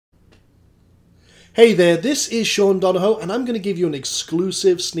Hey there, this is Sean Donahoe and I'm going to give you an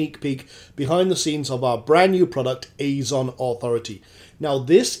exclusive sneak peek behind the scenes of our brand new product, Azon Authority. Now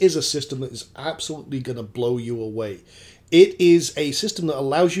this is a system that is absolutely going to blow you away. It is a system that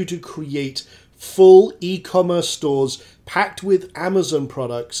allows you to create full e-commerce stores packed with Amazon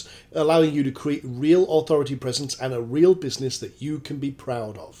products, allowing you to create real authority presence and a real business that you can be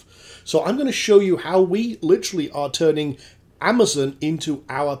proud of. So I'm going to show you how we literally are turning Amazon into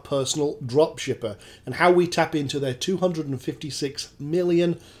our personal dropshipper and how we tap into their 256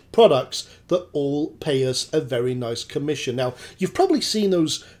 million products that all pay us a very nice commission. Now, you've probably seen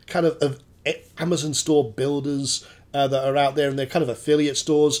those kind of Amazon store builders that are out there, and they're kind of affiliate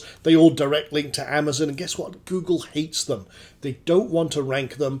stores. They all direct link to Amazon, and guess what? Google hates them. They don't want to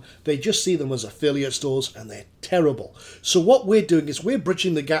rank them. They just see them as affiliate stores, and they're terrible. So what we're doing is we're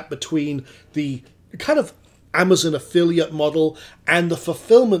bridging the gap between the kind of Amazon affiliate model and the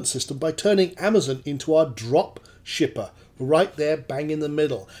fulfillment system by turning Amazon into our drop shipper right there bang in the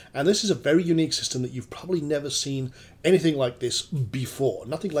middle. And this is a very unique system that you've probably never seen anything like this before.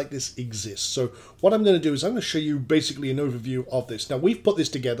 Nothing like this exists. So what I'm going to do is I'm going to show you basically an overview of this. Now we've put this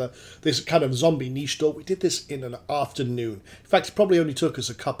together, this kind of zombie niche store. We did this in an afternoon. In fact, it probably only took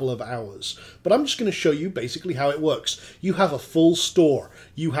us a couple of hours. But I'm just going to show you basically how it works. You have a full store.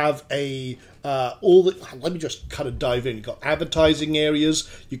 You have a let me just kind of dive in. You've got advertising areas.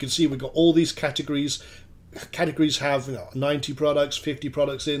 You can see we've got all these categories. Categories have 90 products, 50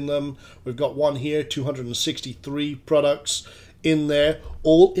 products in them. We've got one here, 263 products in there,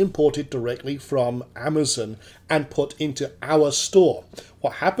 all imported directly from Amazon and put into our store.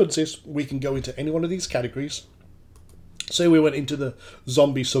 What happens is we can go into any one of these categories. Say we went into the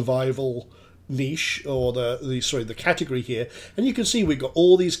zombie survival niche, or the category here, and you can see we've got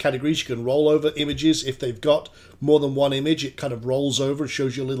all these categories. You can roll over images. If they've got more than one image, it kind of rolls over and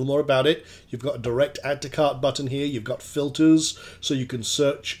shows you a little more about it. You've got a direct add to cart button here. You've got filters, so you can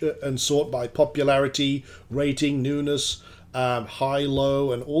search and sort by popularity, rating, newness, high,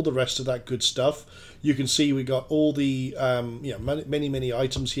 low, and all the rest of that good stuff. You can see we got all the many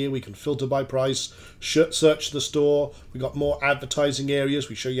items here. We can filter by price, search the store. We got more advertising areas.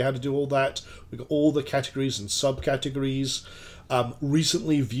 We show you how to do all that. We got all the categories and subcategories.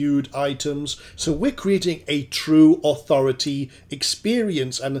 Recently viewed items. So we're creating a true authority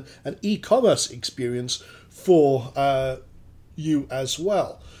experience and an e-commerce experience for you as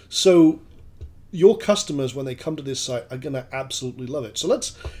well. So your customers, when they come to this site, are going to absolutely love it. So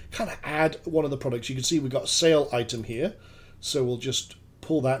let's kind of add one of the products. You can see we've got a sale item here. So we'll just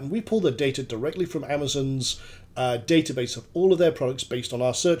pull that, and we pull the data directly from Amazon's database of all of their products based on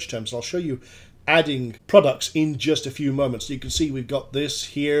our search terms. I'll show you adding products in just a few moments. So you can see we've got this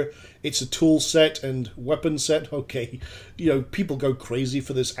here. It's a tool set and weapon set. Okay, people go crazy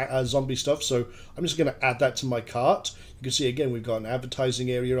for this zombie stuff, so I'm just going to add that to my cart. You can see again we've got an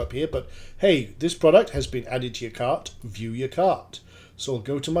advertising area up here, but hey, this product has been added to your cart. View your cart. So I'll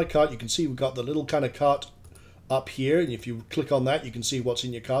go to my cart. You can see we've got the little kind of cart up here, and if you click on that, you can see what's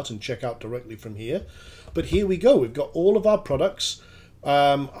in your cart and check out directly from here. But here we go. We've got all of our products.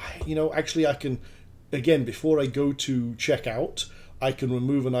 Actually I can, again, before I go to checkout, I can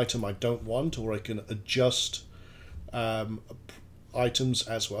remove an item I don't want, or I can adjust items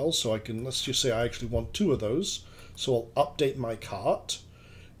as well. So I can, let's just say I actually want 2 of those. So I'll update my cart,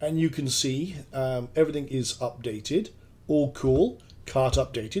 and you can see everything is updated. All cool. Cart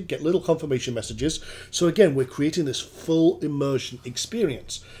updated. Get little confirmation messages. So again, we're creating this full immersion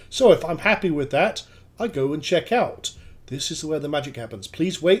experience. So if I'm happy with that, I go and check out. This is where the magic happens.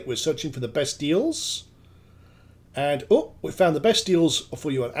 Please wait, we're searching for the best deals. And, oh, we found the best deals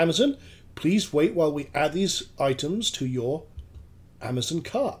for you on Amazon. Please wait while we add these items to your Amazon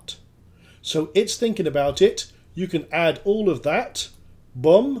cart. So it's thinking about it. You can add all of that.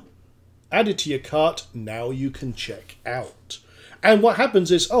 Boom. Add it to your cart. Now you can check out. And what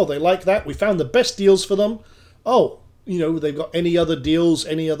happens is, oh, they like that. We found the best deals for them. Oh, they've got any other deals,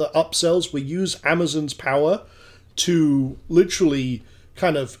 any other upsells. We use Amazon's power to literally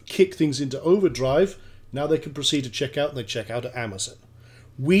kind of kick things into overdrive. Now they can proceed to check out, and they check out at Amazon.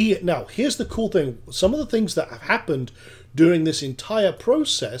 Now, here's the cool thing. Some of the things that have happened during this entire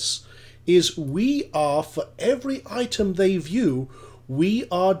process is we are, for every item they view, we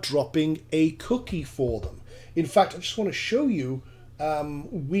are dropping a cookie for them. In fact, I just want to show you,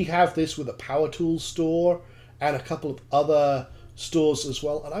 we have this with a Power Tools store and a couple of other stores as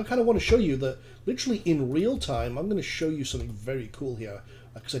well. And I kind of want to show you that literally in real time. I'm going to show you something very cool here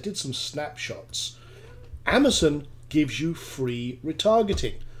because I did some snapshots. Amazon gives you free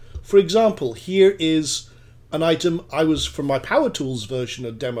retargeting. For example, here is an item I was from my Power Tools version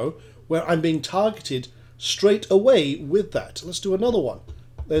of demo where I'm being targeted straight away with that. Let's do another one.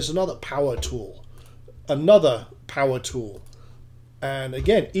 There's another power tool, another power tool. And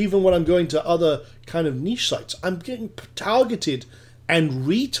again, even when I'm going to other kind of niche sites, I'm getting targeted and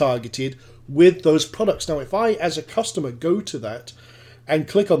retargeted with those products. Now, if I, as a customer, go to that and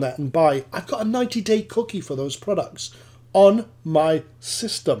click on that and buy, I've got a 90-day cookie for those products on my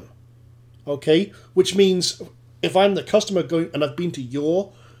system. Okay, which means if I'm the customer going and I've been to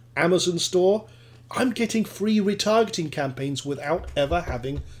your Amazon store, I'm getting free retargeting campaigns without ever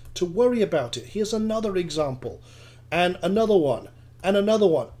having to worry about it. Here's another example, and another one, and another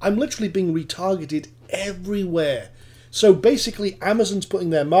one. I'm literally being retargeted everywhere. So basically, Amazon's putting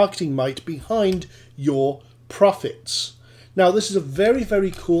their marketing might behind your profits. Now, this is a very,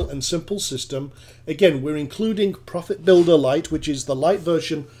 very cool and simple system. Again, we're including Profit Builder Lite, which is the light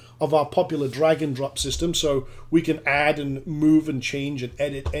version of our popular drag and drop system, so we can add and move and change and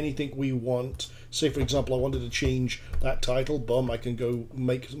edit anything we want. Say, for example, I wanted to change that title, boom, I can go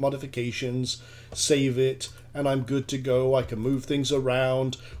make modifications, save it, and I'm good to go. I can move things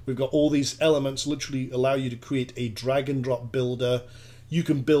around. We've got all these elements literally allow you to create a drag and drop builder. You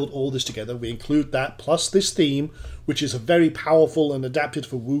can build all this together. We include that plus this theme, which is a very powerful and adapted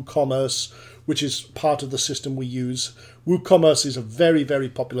for WooCommerce, which is part of the system we use. WooCommerce is a very, very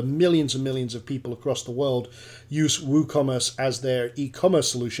popular. Millions and millions of people across the world use WooCommerce as their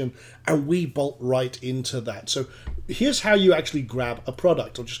e-commerce solution, and we bolt right into that. So here's how you actually grab a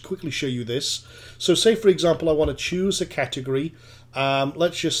product. I'll just quickly show you this. So say, for example, I want to choose a category.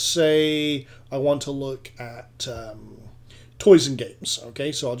 Let's just say I want to look at toys and games.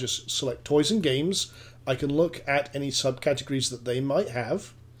 Okay, so I'll just select toys and games. I can look at any subcategories that they might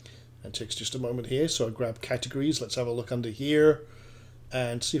have. It takes just a moment here, so I grab categories. Let's have a look under here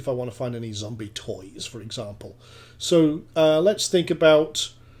and see if I want to find any zombie toys, for example. So let's think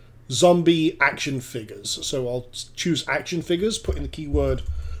about zombie action figures. So I'll choose action figures, put in the keyword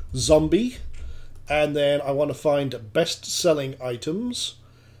zombie, and then I want to find best-selling items.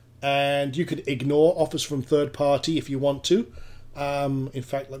 And you could ignore offers from third party if you want to. In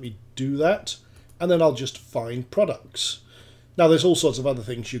fact, let me do that. And then I'll just find products. Now, there's all sorts of other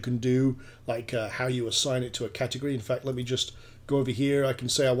things you can do, like how you assign it to a category. In fact, let me just go over here. I can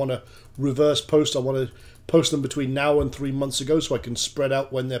say I want to reverse post. I want to post them between now and 3 months ago so I can spread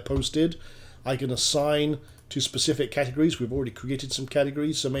out when they're posted. I can assign to specific categories. We've already created some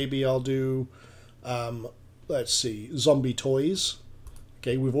categories, so maybe I'll do, let's see, zombie toys.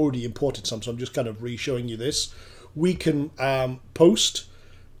 Okay, we've already imported some, so I'm just kind of re-showing you this. We can post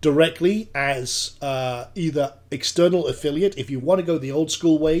directly as either external affiliate. If you want to go the old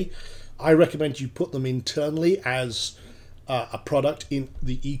school way, I recommend you put them internally as a product in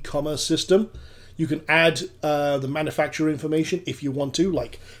the e-commerce system. You can add the manufacturer information if you want to.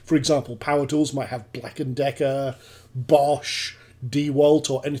 Like, for example, Power Tools might have Black & Decker, Bosch,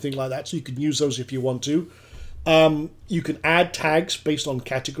 DeWalt, or anything like that, so you can use those if you want to. You can add tags based on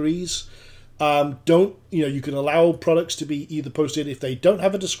categories. You can allow products to be either posted if they don't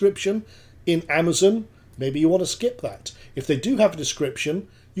have a description in Amazon. Maybe you want to skip that. If they do have a description,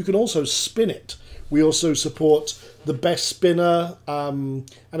 you can also spin it. We also support the Best Spinner and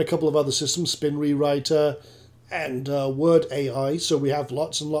a couple of other systems, Spin Rewriter and Word AI. So we have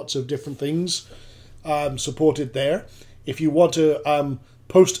lots and lots of different things supported there. If you want to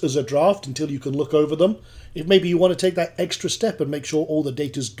post as a draft until you can look over them, if maybe you want to take that extra step and make sure all the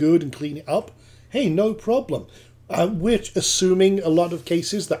data's good and clean it up, hey, no problem. We're assuming a lot of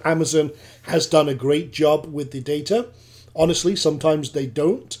cases that Amazon has done a great job with the data. Honestly, sometimes they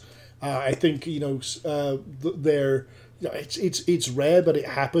don't. I think it's rare, but it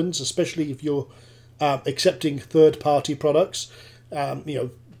happens, especially if you're accepting third-party products.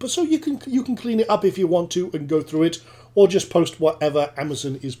 But so you can clean it up if you want to and go through it, or just post whatever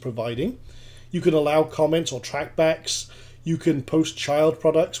Amazon is providing. You can allow comments or trackbacks. You can post child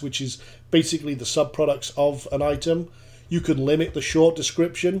products, which is basically the subproducts of an item. You can limit the short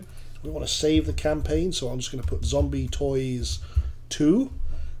description. We want to save the campaign, so I'm just going to put Zombie Toys 2.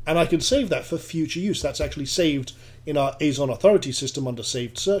 And I can save that for future use. That's actually saved in our Azon Authority system under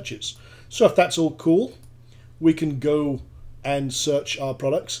saved searches. So if that's all cool, we can go and search our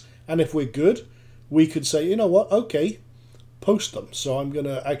products. And if we're good, we could say, you know what, okay, post them. So I'm going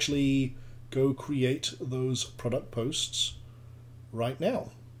to actually go create those product posts right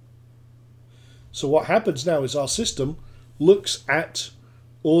now. So what happens now is our system looks at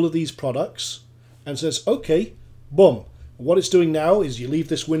all of these products and says, okay, boom. What it's doing now is you leave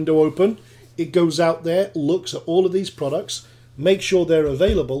this window open, it goes out there, looks at all of these products, makes sure they're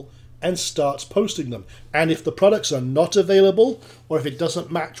available, and starts posting them. And if the products are not available, or if it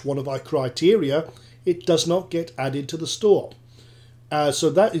doesn't match one of our criteria, it does not get added to the store. So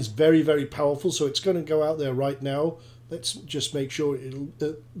that is very, very powerful. So it's going to go out there right now. Let's just make sure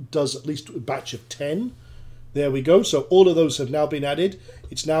it does at least a batch of 10. There we go. So all of those have now been added.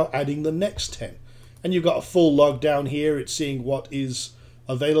 It's now adding the next 10. And you've got a full log down here. It's seeing what is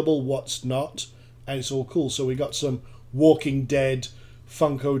available, what's not. And it's all cool. So we got some Walking Dead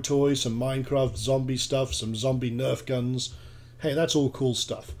Funko toys, some Minecraft zombie stuff, some zombie Nerf guns. Hey, that's all cool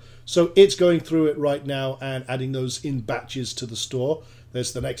stuff. So it's going through it right now and adding those in batches to the store.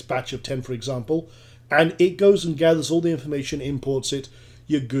 There's the next batch of 10, for example. And it goes and gathers all the information, imports it.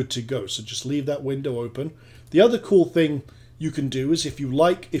 You're good to go. So just leave that window open. The other cool thing you can do is if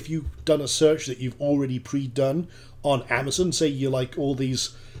you've done a search that you've already pre-done on Amazon, say you like all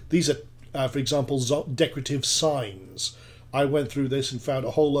these are, for example, decorative signs. I went through this and found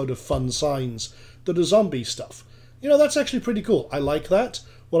a whole load of fun signs that are zombie stuff. You know, that's actually pretty cool. I like that.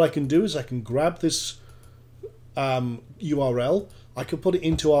 What I can do is I can grab this URL. I can put it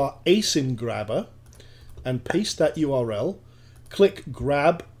into our ASIN grabber and paste that URL. Click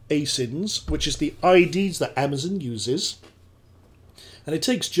grab ASINs, which is the IDs that Amazon uses. And it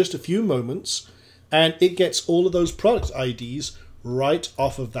takes just a few moments and it gets all of those product IDs right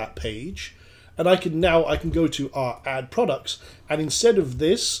off of that page. And I can go to our add products, and instead of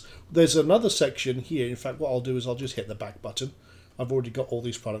this, there's another section here. In fact, what I'll do is I'll just hit the back button. I've already got all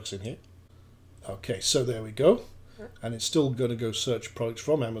these products in here. Okay, so there we go. And it's still going to go search products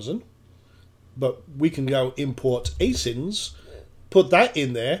from Amazon. But we can go import ASINs, put that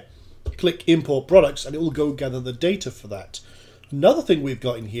in there, click import products, and it will go gather the data for that. Another thing we've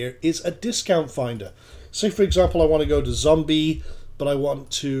got in here is a discount finder. Say, for example, I want to go to zombie, but I want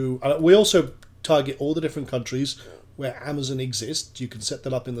to... we also target all the different countries where Amazon exists. You can set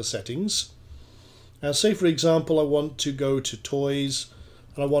that up in the settings. Now, say, for example, I want to go to toys,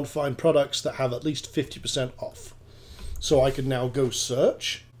 and I want to find products that have at least 50% off. So I can now go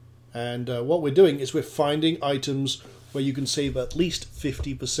search, and what we're doing is we're finding items where you can save at least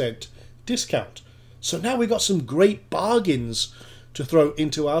 50% discount. So now we've got some great bargains to throw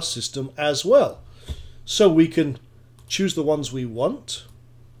into our system as well. So we can choose the ones we want.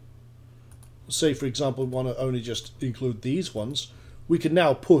 Say, for example, we want to only just include these ones. We can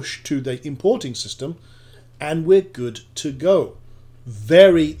now push to the importing system and we're good to go.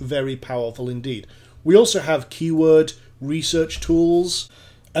 Very, very powerful indeed. We also have keyword research tools,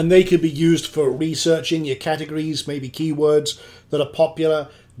 and they can be used for researching your categories, maybe keywords that are popular.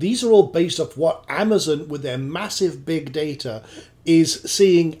 These are all based off what Amazon, with their massive big data, is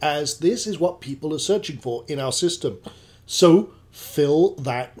seeing as this is what people are searching for in our system. So fill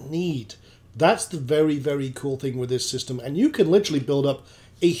that need. That's the very, very cool thing with this system. And you can literally build up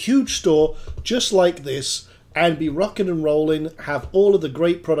a huge store just like this and be rocking and rolling, have all of the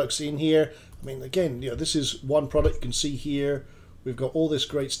great products in here. I mean, again, you know, this is one product you can see here. We've got all this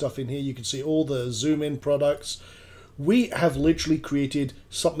great stuff in here. You can see all the zoom in products. We have literally created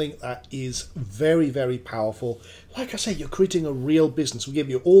something that is very, very powerful. Like I say, you're creating a real business. We give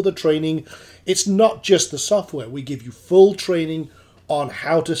you all the training. It's not just the software. We give you full training on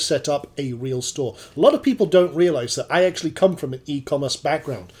how to set up a real store. A lot of people don't realize that I actually come from an e-commerce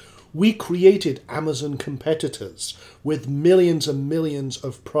background. We created Amazon competitors with millions and millions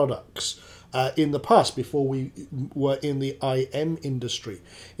of products in the past before we were in the IM industry.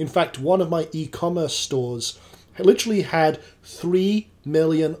 In fact, one of my e-commerce stores literally had 3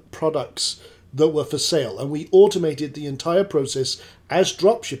 million products that were for sale, and we automated the entire process as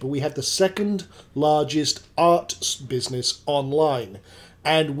dropshipper. We had the second largest art business online,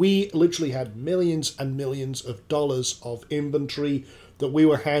 and we literally had millions and millions of dollars of inventory that we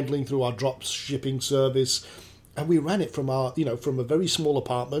were handling through our drop shipping service, and we ran it from our, from a very small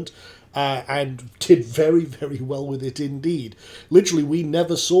apartment, and did very, very well with it indeed. Literally, we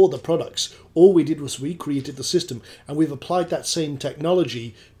never saw the products. All we did was we created the system, and we've applied that same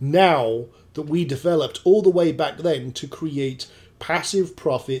technology now that we developed all the way back then to create passive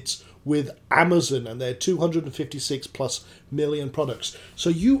profits with Amazon and their 256 plus million products. So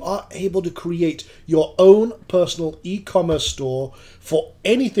you are able to create your own personal e-commerce store for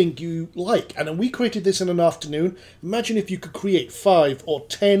anything you like. And we created this in an afternoon. Imagine if you could create 5 or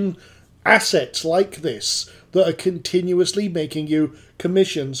 10 assets like this that are continuously making you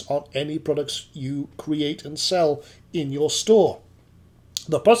commissions on any products you create and sell in your store.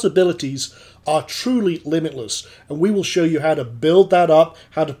 The possibilities are truly limitless, and we will show you how to build that up,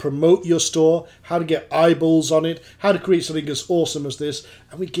 how to promote your store, how to get eyeballs on it, how to create something as awesome as this,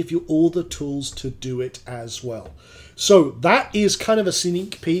 and we give you all the tools to do it as well. So that is kind of a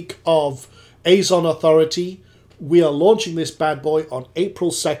sneak peek of Azon Authority. We are launching this bad boy on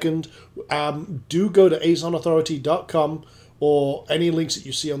April 2nd. Do go to azonauthority.com or any links that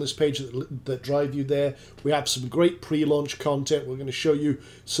you see on this page that drive you there. We have some great pre-launch content. We're going to show you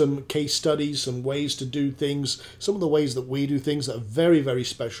some case studies, some ways to do things, some of the ways that we do things that are very, very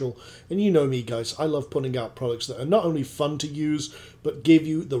special. And you know me, guys, I love putting out products that are not only fun to use, but give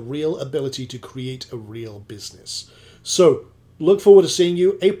you the real ability to create a real business. So look forward to seeing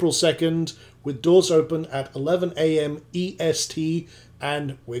you April 2nd with doors open at 11 a.m. EST,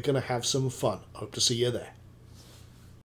 and we're going to have some fun. Hope to see you there.